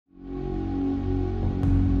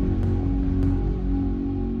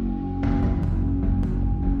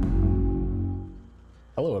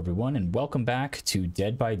Hello everyone and welcome back to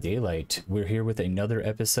Dead by Daylight. We're here with another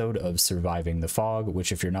episode of Surviving the Fog,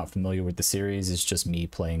 which if you're not familiar with the series is just me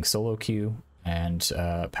playing solo queue and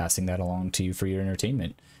passing that along to you for your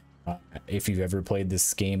entertainment. If you've ever played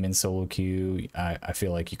this game in solo queue, I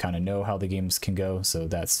feel like you kind of know how the games can go, so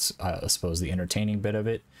that's I suppose the entertaining bit of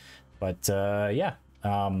it. But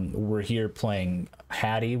we're here playing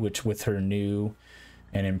Hattie, which with her new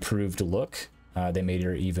and improved look, they made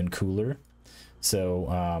her even cooler.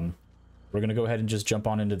 So we're going to go ahead and just jump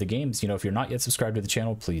on into the games. You know, if you're not yet subscribed to the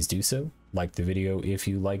channel, please do so. Like the video if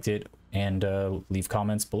you liked it, and leave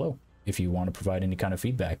comments below if you want to provide any kind of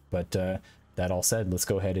feedback. But that all said, let's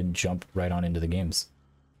go ahead and jump right on into the games.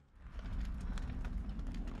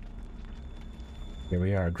 Here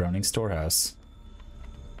we are, Groaning Storehouse.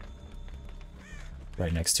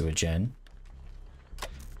 Right next to a gen.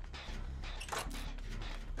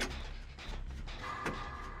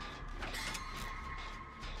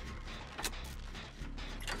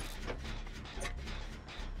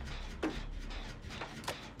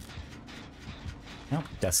 Oh,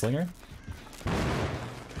 Deathslinger.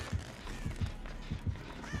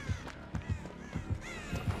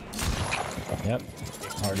 Yep,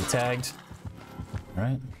 already tagged. All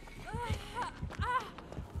right.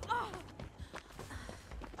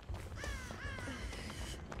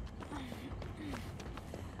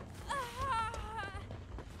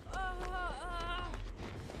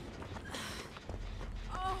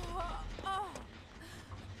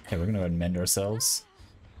 Okay, we're gonna go ahead and mend ourselves.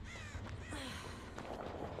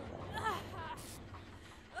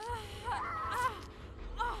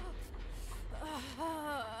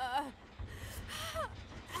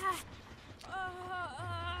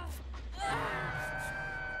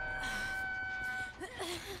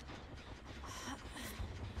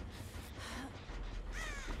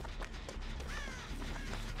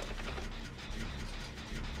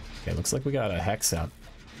 Okay, looks like we got a hex up.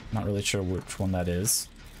 Not really sure which one that is.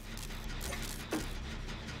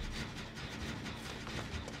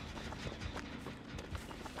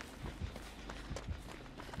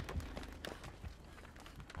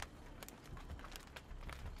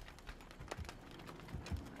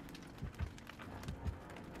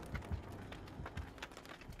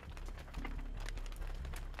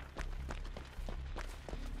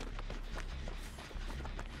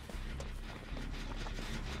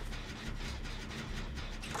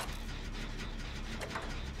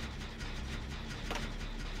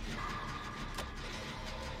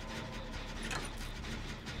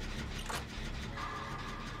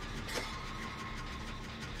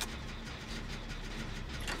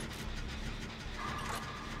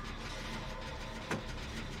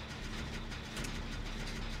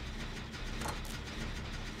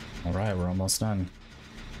 All right, we're almost done.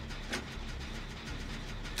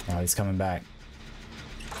 Oh, he's coming back.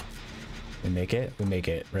 We make it? We make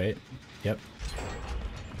it, right? Yep.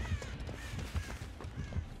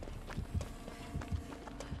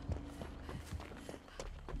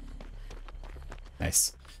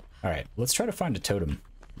 Nice. All right, let's try to find a totem.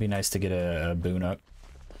 Be nice to get a boon up,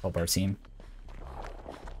 help our team.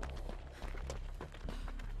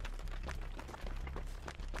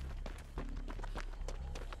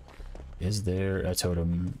 Is there a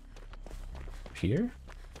totem here?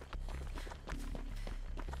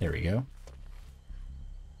 There we go.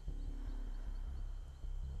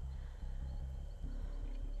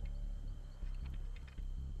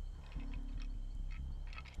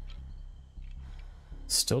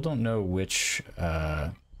 Still don't know which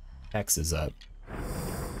X is up.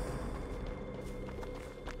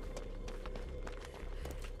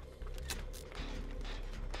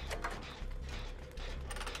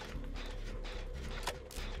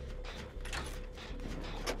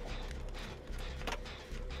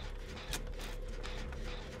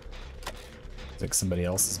 Like somebody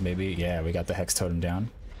else's maybe. Yeah, we got the hex totem down.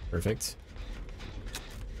 Perfect.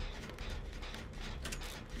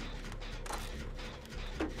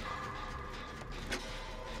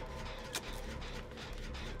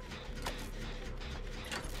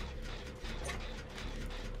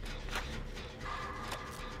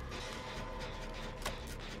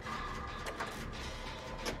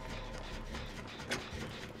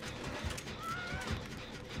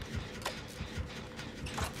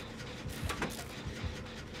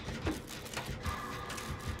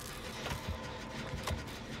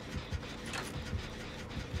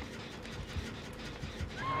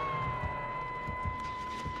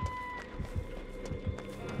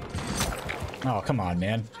 Oh, come on,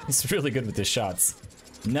 man. He's really good with his shots.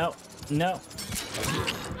 No, no.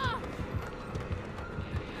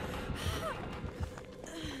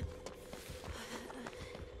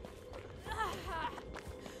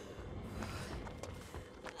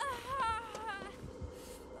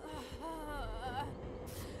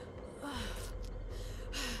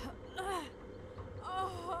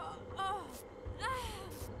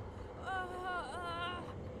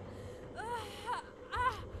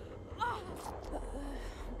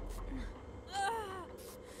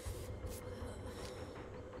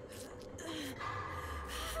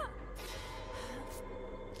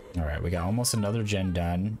 All right, we got almost another gen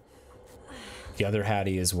done. The other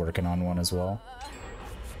Hattie is working on one as well.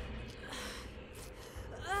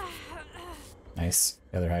 Nice.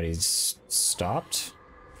 The other Hattie's stopped.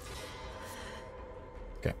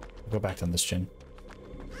 Okay, we'll go back on this gen.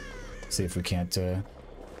 See if we can't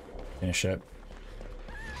finish it.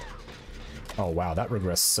 Oh wow, that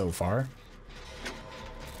regressed so far.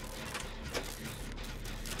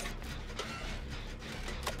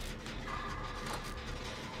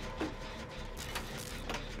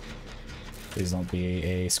 Please don't be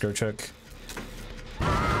a scourge hook.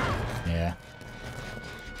 Yeah.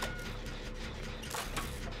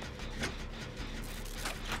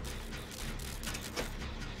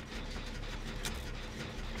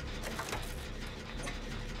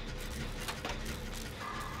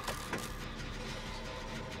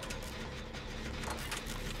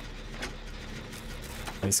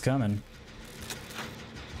 He's coming.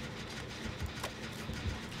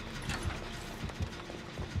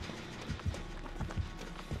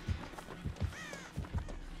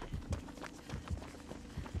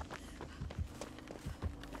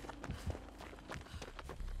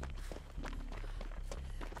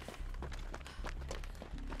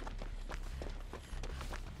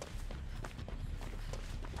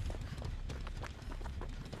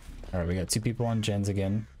 All right, we got 2 people on gens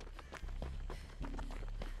again.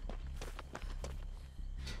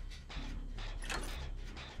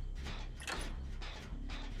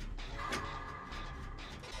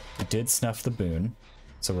 We did snuff the boon,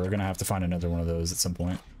 so we're gonna have to find another one of those at some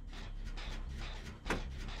point.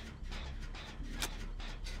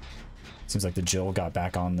 Seems like the Jill got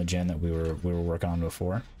back on the gen that we were working on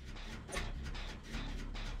before.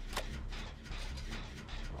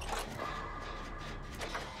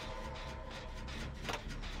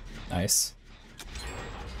 Nice.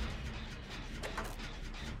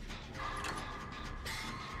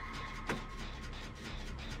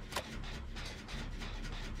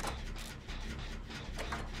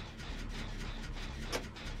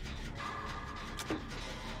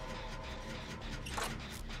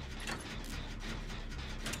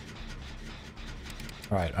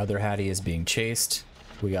 All right, other Hattie is being chased.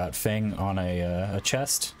 We got Feng on a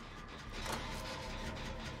chest.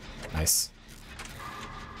 Nice.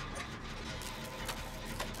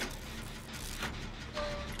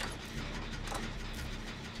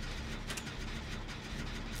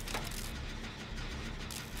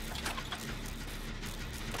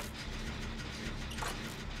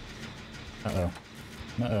 Uh-oh.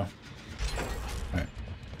 Uh-oh. Alright.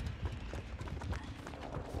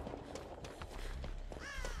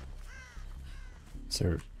 Is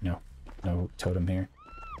there no totem here?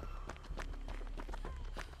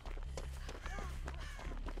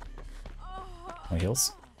 No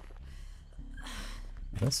heals?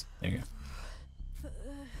 Heals? There you go.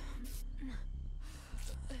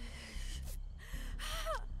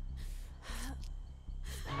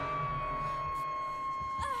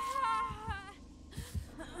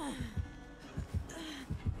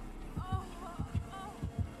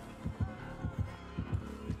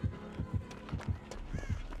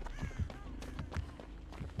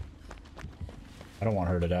 I don't want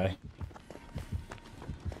her to die.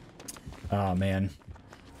 Oh, man.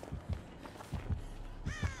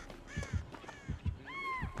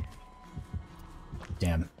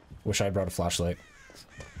 Damn. Wish I brought a flashlight.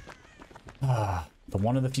 Ah, the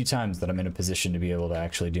one of the few times that I'm in a position to be able to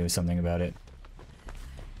actually do something about it.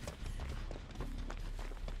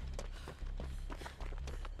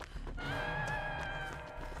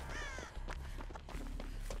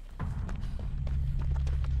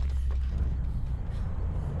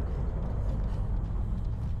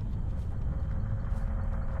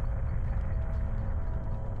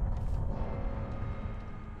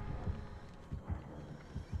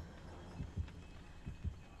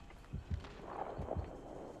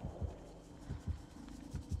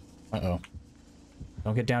 Uh-oh.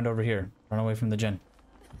 Don't get downed over here. Run away from the gen.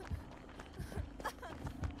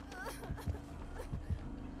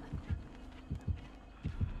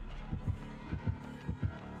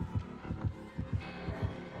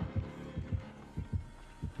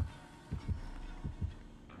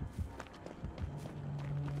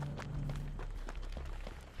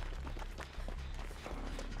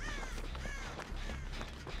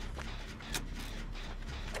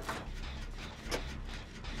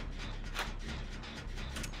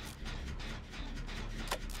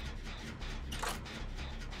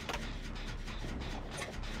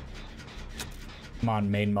 Come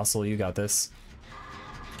on, main muscle, you got this.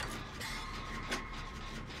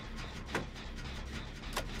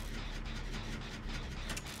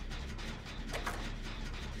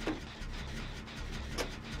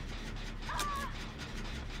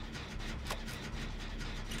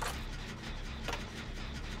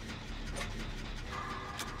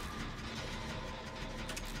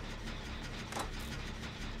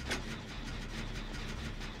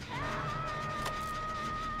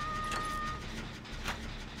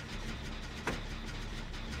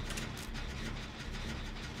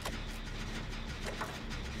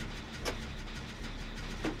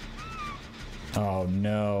 Oh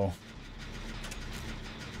no.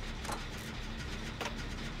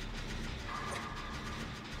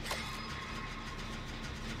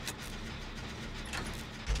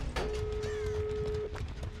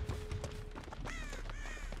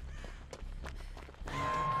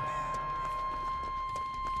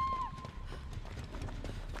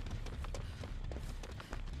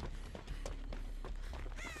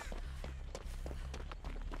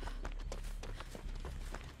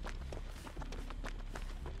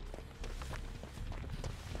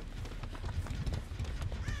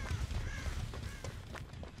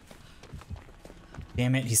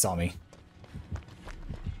 Damn it, he saw me.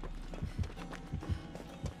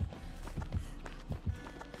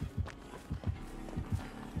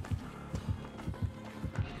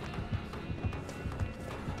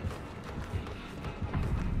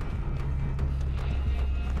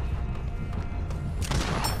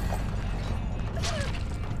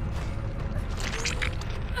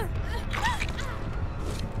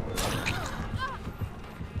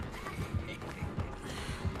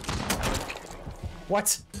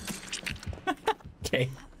 What? Okay.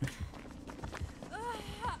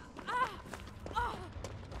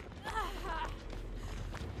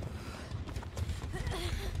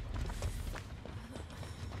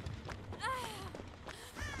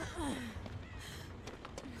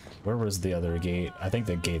 Where was the other gate? I think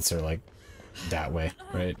the gates are like that way,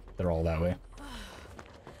 right? They're all that way.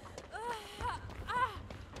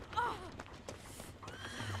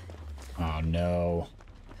 Oh no.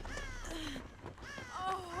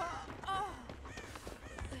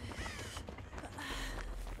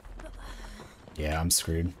 Yeah, I'm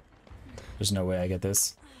screwed. There's no way I get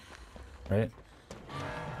this. Right?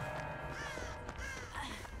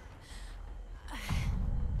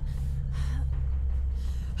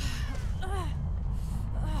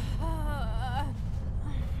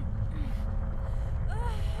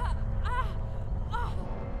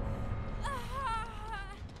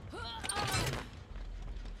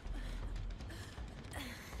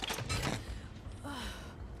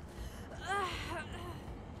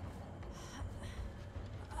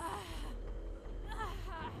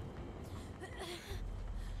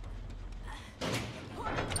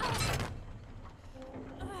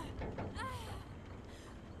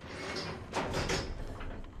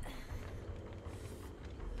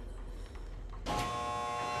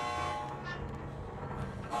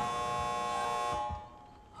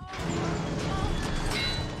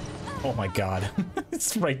 Oh my god.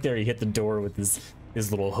 It's right there. He hit the door with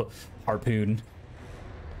his little harpoon.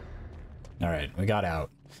 Alright, we got out.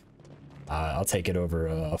 I'll take it over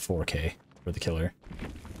a 4K for the killer.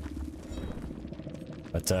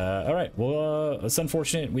 But, alright. Well, it's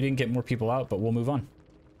unfortunate we didn't get more people out, but we'll move on.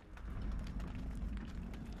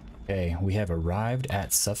 Okay, we have arrived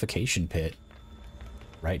at Suffocation Pit.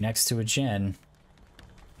 Right next to a gen.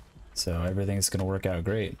 So everything's gonna work out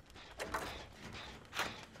great.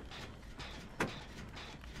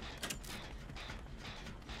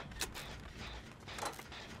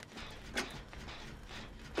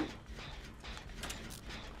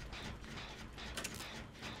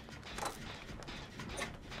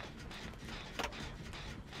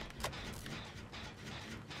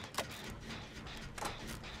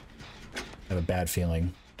 I have a bad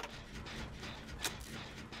feeling.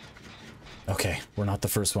 Okay, we're not the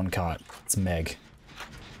first one caught. It's Meg.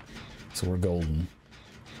 So we're golden.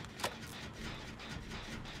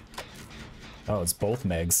 Oh, it's both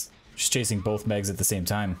Megs. She's chasing both Megs at the same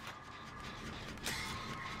time.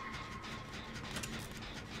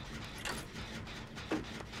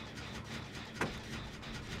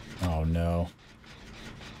 Oh no.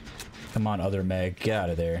 Come on, other Meg. Get out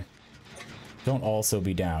of there. Don't also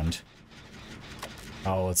be downed.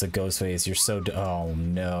 Oh, it's a ghost face. You're so oh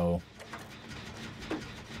no.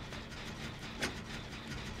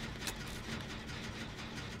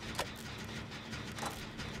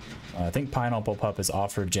 I think Pineapple Pup is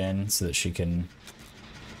off her gen so that she can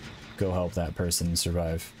go help that person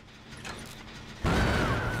survive.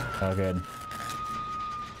 Oh, good.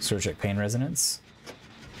 Search at pain resonance.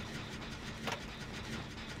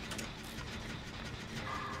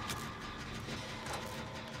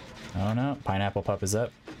 Oh no, Pineapple Pup is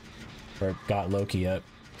up. Or got Loki up.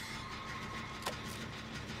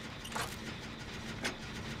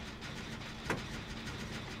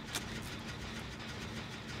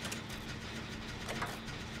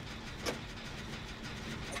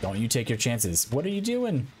 Don't you take your chances. What are you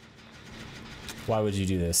doing? Why would you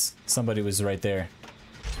do this? Somebody was right there.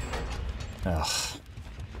 Ugh.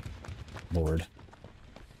 Lord.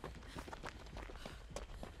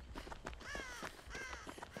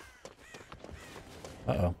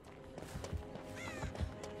 Uh-oh.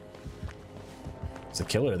 a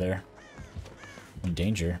killer there. In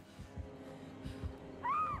danger.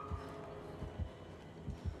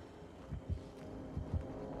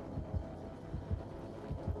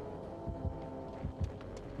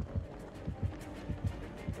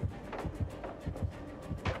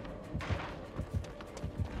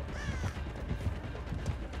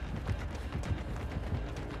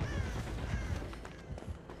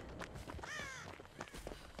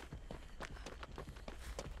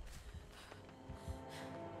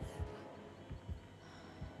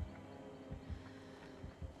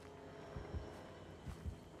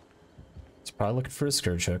 Probably looking for a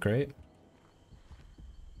scourge hook, right?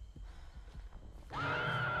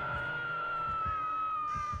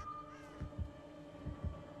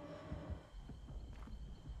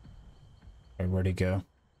 Or where'd he go?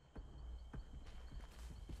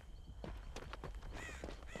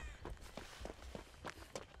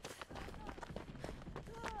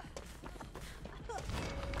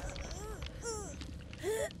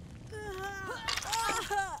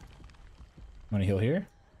 Want to heal here?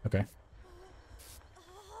 Okay.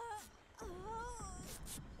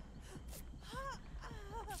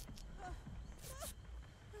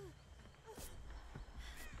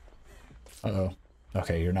 Uh-oh.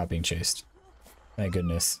 Okay, you're not being chased. Thank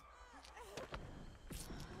goodness.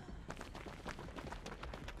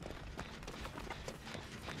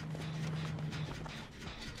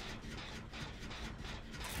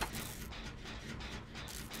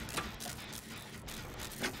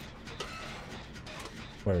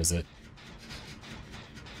 Where is it?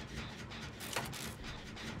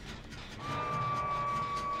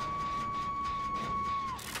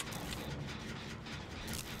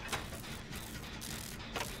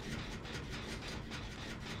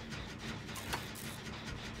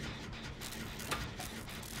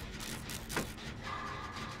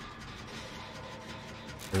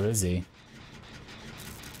 Where is he?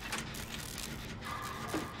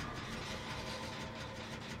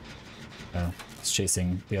 Oh, he's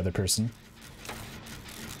chasing the other person.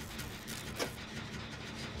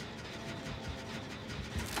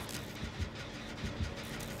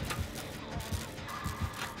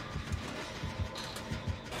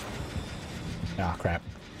 Ah, crap.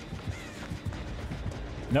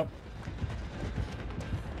 Nope.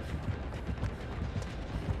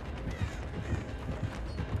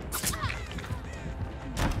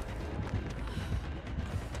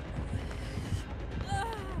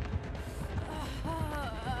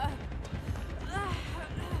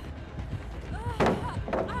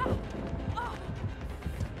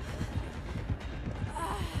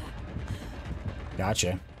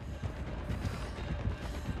 Gotcha.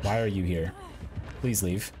 Why are you here? Please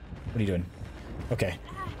leave. What are you doing? Okay.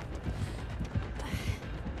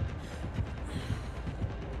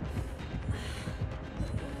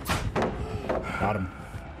 Got him.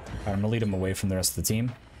 I'm gonna lead him away from the rest of the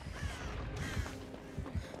team.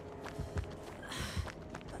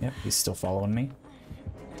 Yep, he's still following me.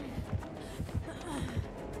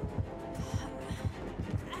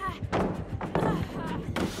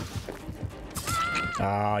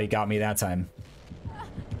 Ah, he got me that time.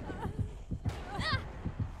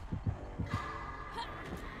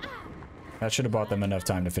 That should have bought them enough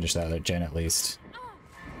time to finish that gen at least.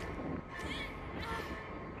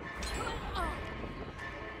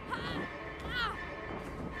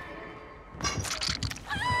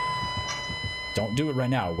 Don't do it right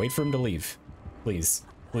now. Wait for him to leave. Please.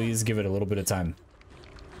 Please give it a little bit of time.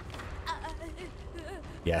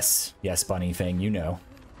 Yes. Yes, Bunny Fang, you know.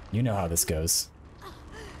 You know how this goes.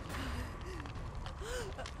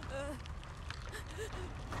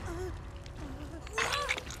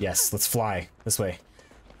 Yes, let's fly. This way.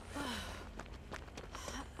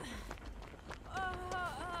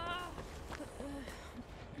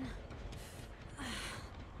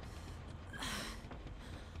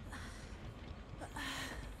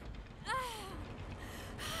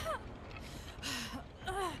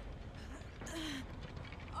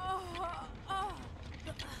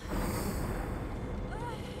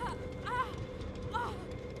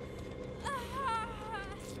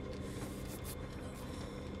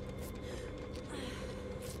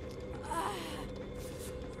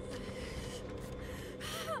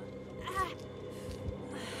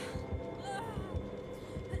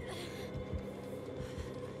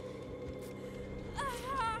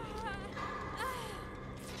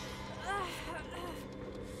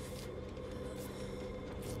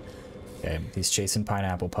 Okay, he's chasing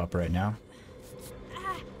Pineapple Pup right now.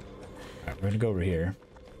 Alright, we're gonna go over here.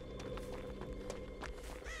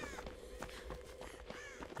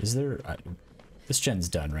 Is there... this gen's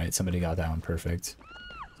done, right? Somebody got that one perfect.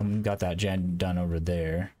 Someone got that gen done over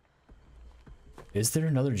there. Is there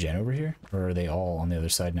another gen over here? Or are they all on the other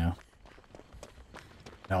side now?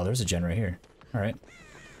 Oh, there's a gen right here. Alright.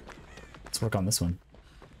 Let's work on this one.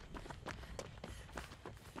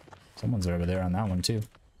 Someone's over there on that one too.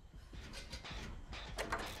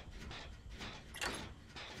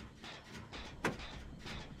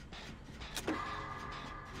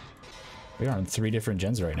 We are on 3 different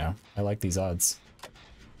gens right now. I like these odds.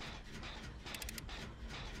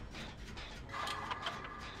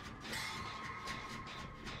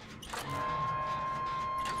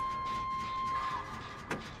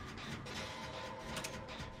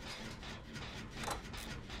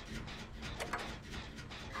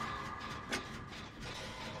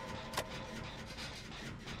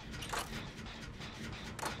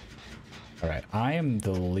 Alright, I am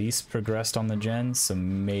the least progressed on the gens, so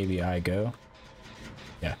maybe I go.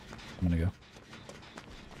 Yeah, I'm gonna go.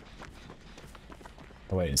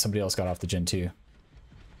 Oh wait, somebody else got off the gen too.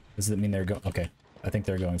 Does that mean they're going? Okay, I think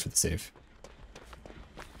they're going for the save.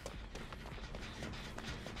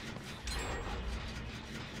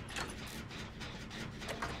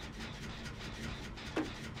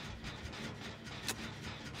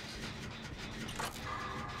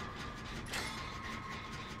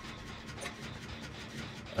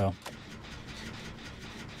 Oh.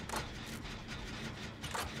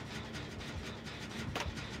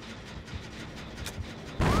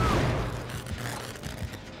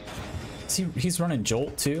 He's running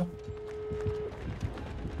Jolt too?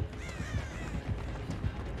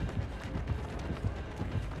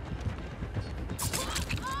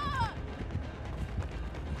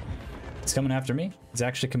 He's coming after me? He's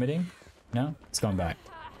actually committing? No? He's going back.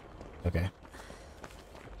 Okay.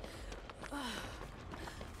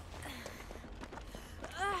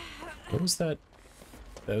 What was that?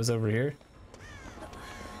 That was over here?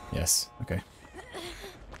 Yes, okay.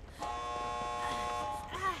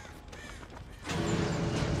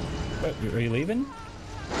 What, are you leaving?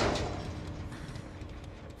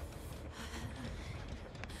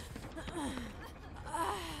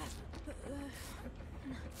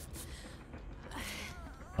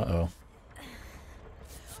 Uh-oh.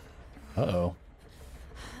 Uh-oh.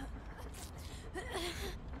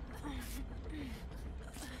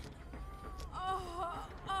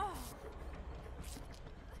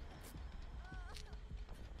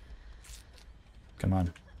 Come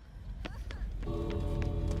on.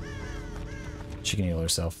 She can heal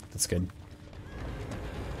herself. That's good.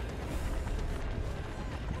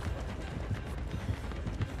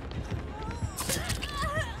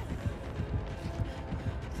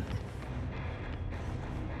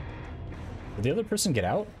 Did the other person get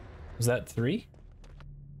out? Was that 3?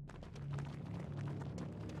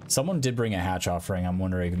 Someone did bring a hatch offering. I'm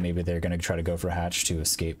wondering if maybe they're going to try to go for a hatch to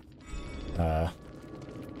escape. Let's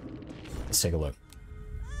take a look.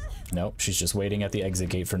 Nope, she's just waiting at the exit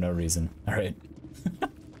gate for no reason. All right.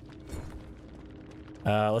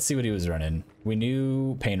 Let's see what he was running. We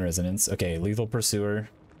knew pain resonance. Okay, lethal pursuer.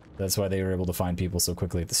 That's why they were able to find people so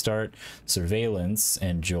quickly at the start. Surveillance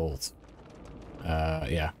and jolt.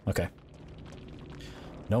 Yeah, okay.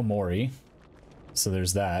 No Mori. So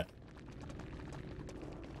there's that.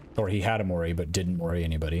 Or he had a Mori but didn't Mori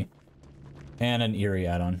anybody. And an eerie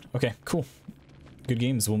add-on. Okay, cool. Good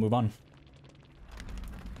games, we'll move on.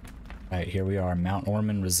 Alright, here we are, Mount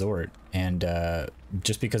Ormond Resort, and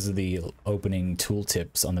just because of the opening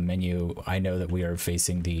tooltips on the menu, I know that we are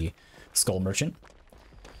facing the Skull Merchant,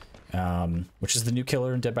 which is the new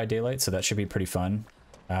killer in Dead by Daylight, so that should be pretty fun.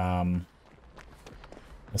 We'll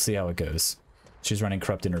see how it goes. She's running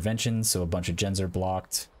Corrupt Intervention, so a bunch of gens are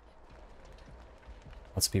blocked.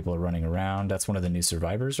 Lots of people are running around. That's one of the new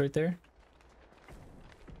survivors right there.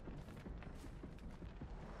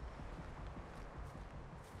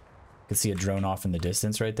 Can see a drone off in the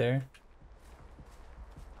distance right there.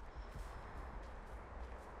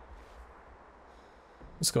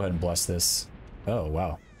 Let's go ahead and bless this. Oh,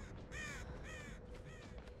 wow.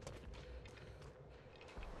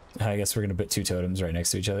 I guess we're gonna put 2 totems right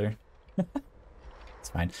next to each other. It's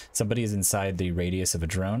fine. Somebody is inside the radius of a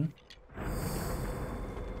drone.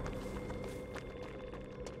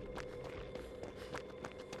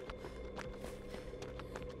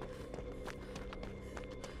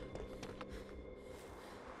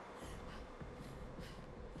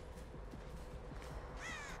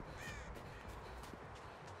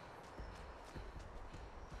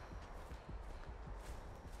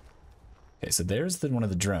 Okay, so there's one of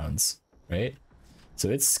the drones, right? So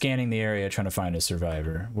it's scanning the area trying to find a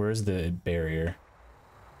survivor. Where's the barrier?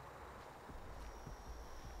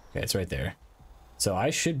 Okay, it's right there. So I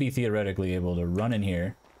should be theoretically able to run in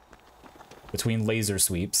here between laser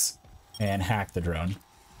sweeps and hack the drone.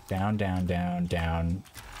 Down, down, down, down.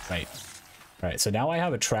 Right. Alright, so now I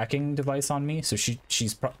have a tracking device on me, so she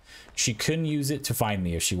couldn't use it to find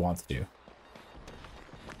me if she wants to.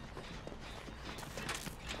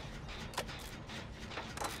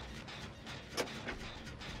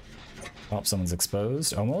 Oh, someone's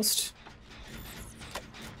exposed, almost.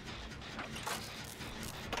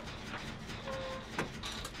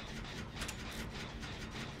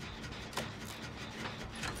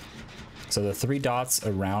 So the 3 dots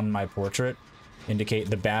around my portrait indicate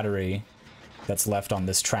the battery that's left on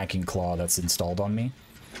this tracking claw that's installed on me.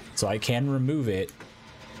 So I can remove it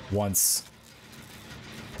once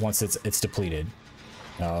it's depleted.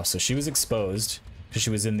 Oh, so she was exposed because she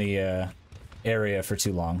was in the area for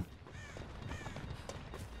too long.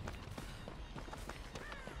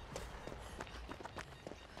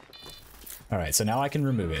 Alright, so now I can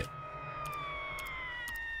remove it.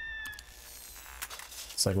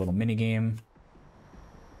 It's like a little mini game.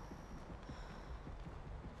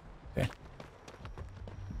 Okay.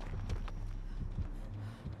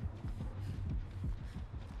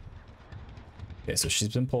 Okay, so she's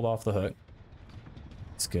been pulled off the hook.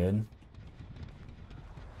 It's good.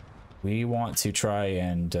 We want to try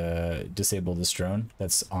and disable this drone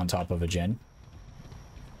that's on top of a gen.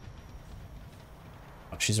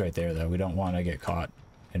 Oh, she's right there, though. We don't want to get caught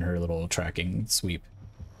in her little tracking sweep.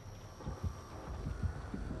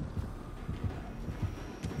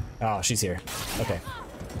 Oh, she's here. Okay.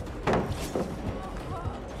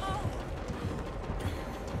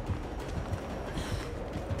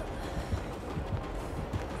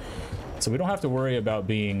 So we don't have to worry about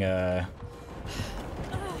being,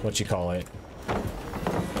 what you call it.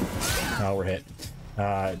 Oh, we're hit.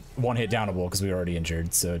 One hit downable because we were already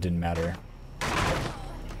injured, so it didn't matter.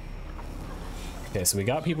 Okay, so we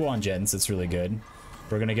got people on gens. That's really good.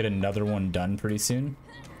 We're gonna get another one done pretty soon.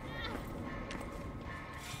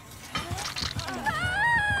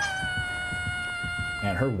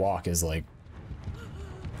 Man, her walk is like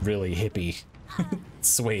really hippie.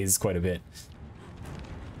 Sways quite a bit.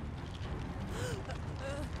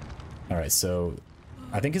 Alright, so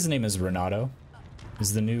I think his name is Renato.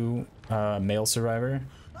 Is the new male survivor.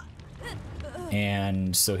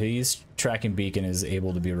 And so his tracking beacon is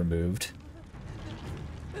able to be removed.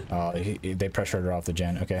 They pressured her off the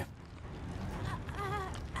gen. Okay.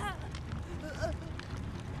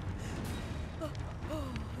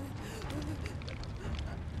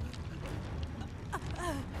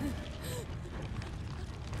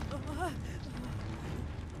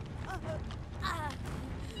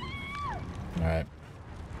 Alright.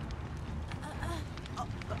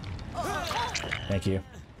 Thank you.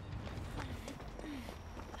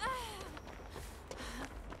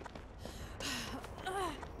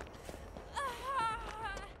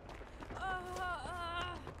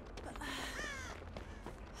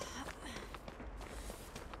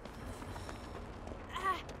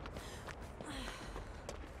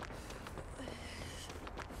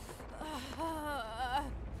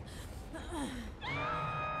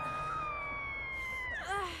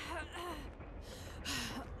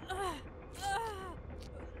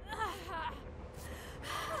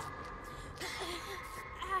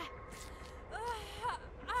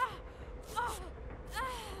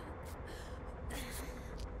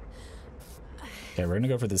 Okay, we're gonna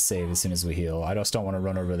go for the save as soon as we heal. I just don't want to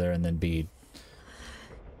run over there and then be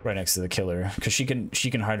right next to the killer, because she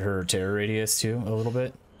can hide her terror radius too a little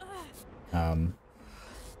bit,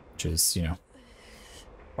 which is, you know,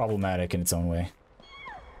 problematic in its own way.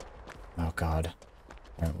 Oh god.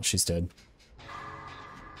 All right, well, she's dead.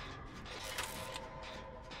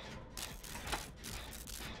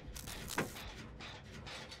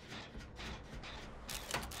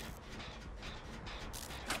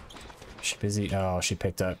 She busy? Oh, she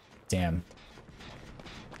picked up. Damn.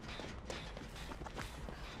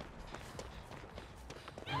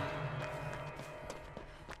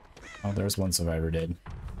 Oh, there's one survivor dead.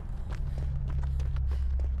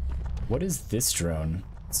 What is this drone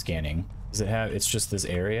scanning? Does it have? It's just this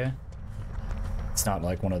area. It's not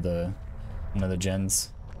like one of the gens.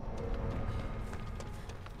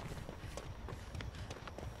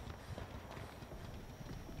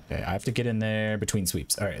 Okay, I have to get in there between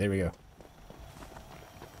sweeps. All right, there we go.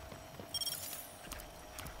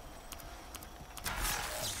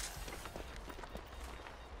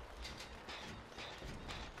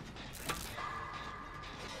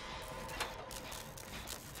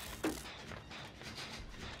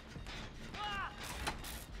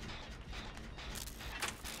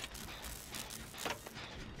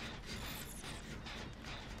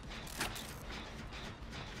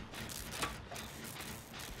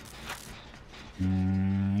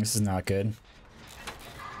 This is not good.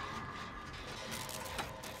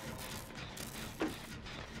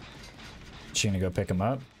 She gonna go pick him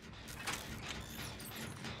up?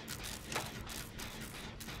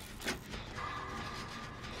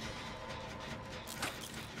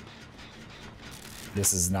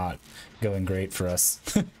 This is not going great for us.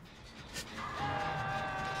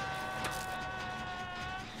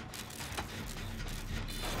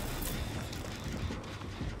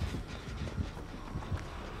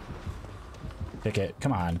 Kick it.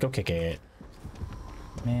 Come on, go kick it.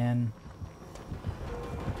 Man.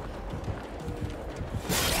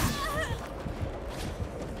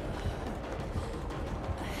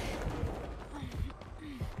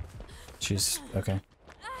 She's okay.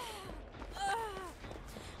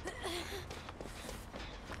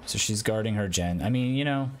 So she's guarding her gen. I mean, you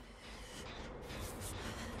know.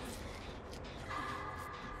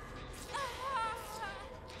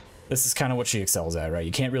 This is kind of what she excels at, right?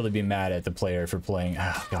 You can't really be mad at the player for playing.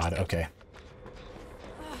 Oh, God, okay.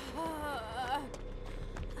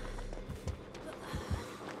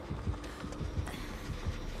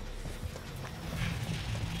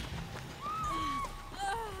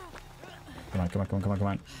 Come on, come on, come on, come on, come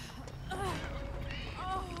on.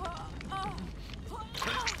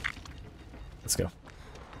 Let's go.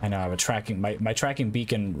 I know I have a tracking, my tracking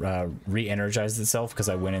beacon re-energized itself because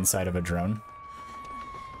I went inside of a drone.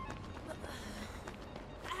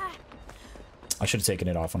 I should have taken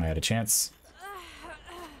it off when I had a chance.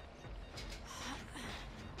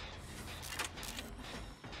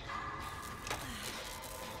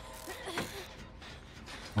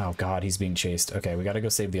 Oh God, he's being chased. Okay, we gotta go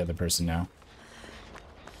save the other person now.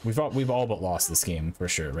 We've all but lost this game for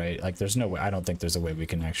sure, right? Like, there's no way. I don't think there's a way we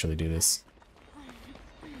can actually do this.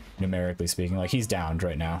 Numerically speaking, like he's downed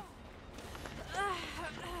right now.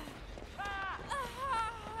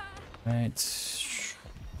 Right.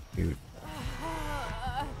 Shoot.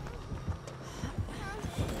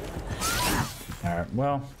 Alright,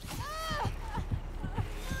 well.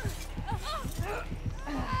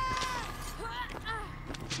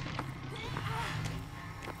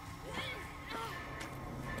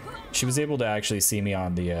 She was able to actually see me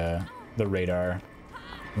on the radar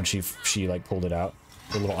when she like pulled it out,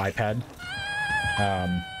 the little iPad.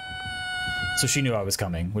 So she knew I was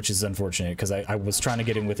coming, which is unfortunate because I was trying to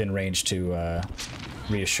get in within range to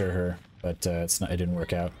reassure her, but it didn't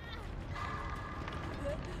work out.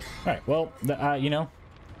 All right, well, you know,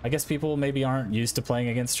 I guess people maybe aren't used to playing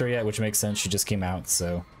against her yet, which makes sense. She just came out,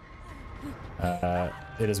 so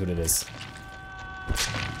it is what it is.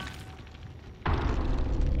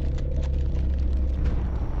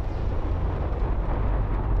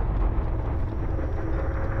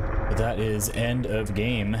 But that is end of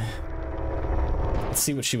game. Let's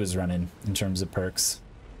see what she was running in terms of perks.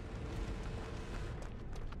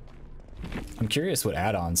 I'm curious what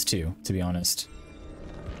add-ons too, to be honest.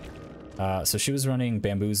 So she was running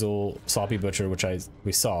Bamboozle, Sloppy Butcher, which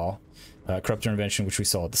we saw, Corrupt Intervention, which we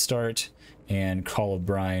saw at the start, and Call of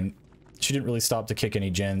Brine. She didn't really stop to kick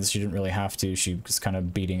any gens. She didn't really have to. She was kind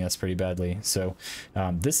of beating us pretty badly. So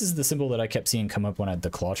this is the symbol that I kept seeing come up when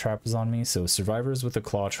the claw trap was on me. So survivors with a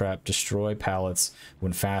claw trap destroy pallets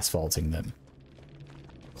when fast vaulting them.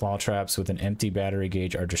 Claw traps with an empty battery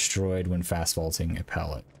gauge are destroyed when fast vaulting a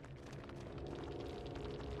pallet.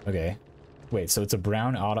 Okay. Wait, so it's a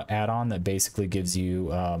brown add-on that basically gives you,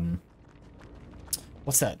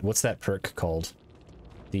 what's that perk called?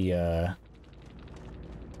 The,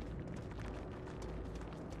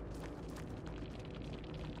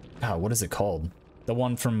 what is it called? The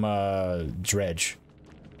one from, Dredge.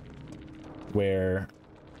 Where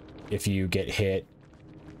if you get hit,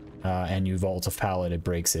 and you vault a pallet, it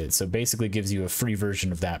breaks it. So basically gives you a free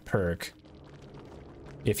version of that perk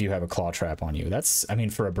if you have a claw trap on you. That's, I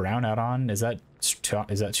mean, for a brown add-on, is that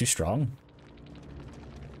too strong?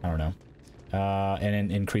 I don't know.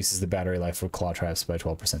 And it increases the battery life for claw traps by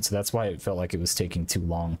 12%. So that's why it felt like it was taking too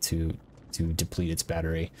long to deplete its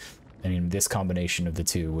battery. I mean, this combination of the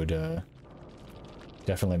two would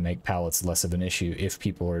definitely make pallets less of an issue if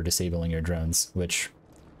people are disabling your drones, which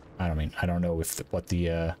I don't know if what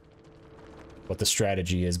the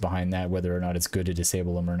strategy is behind that, whether or not it's good to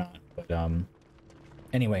disable them or not. But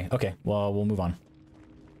anyway, okay, well, we'll move on.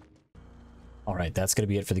 All right, that's gonna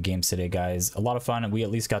be it for the games today, guys. A lot of fun, and we at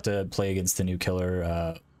least got to play against the new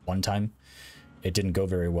killer one time. It didn't go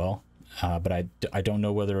very well, but I don't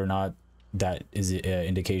know whether or not that is an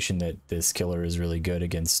indication that this killer is really good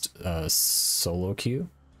against solo queue,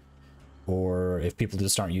 or if people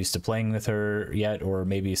just aren't used to playing with her yet, or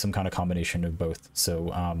maybe some kind of combination of both.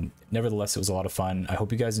 So nevertheless, it was a lot of fun. I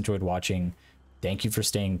hope you guys enjoyed watching. Thank you for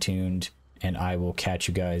staying tuned, and I will catch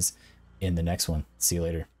you guys in the next one. See you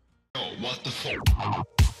later. What the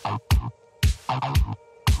fuck?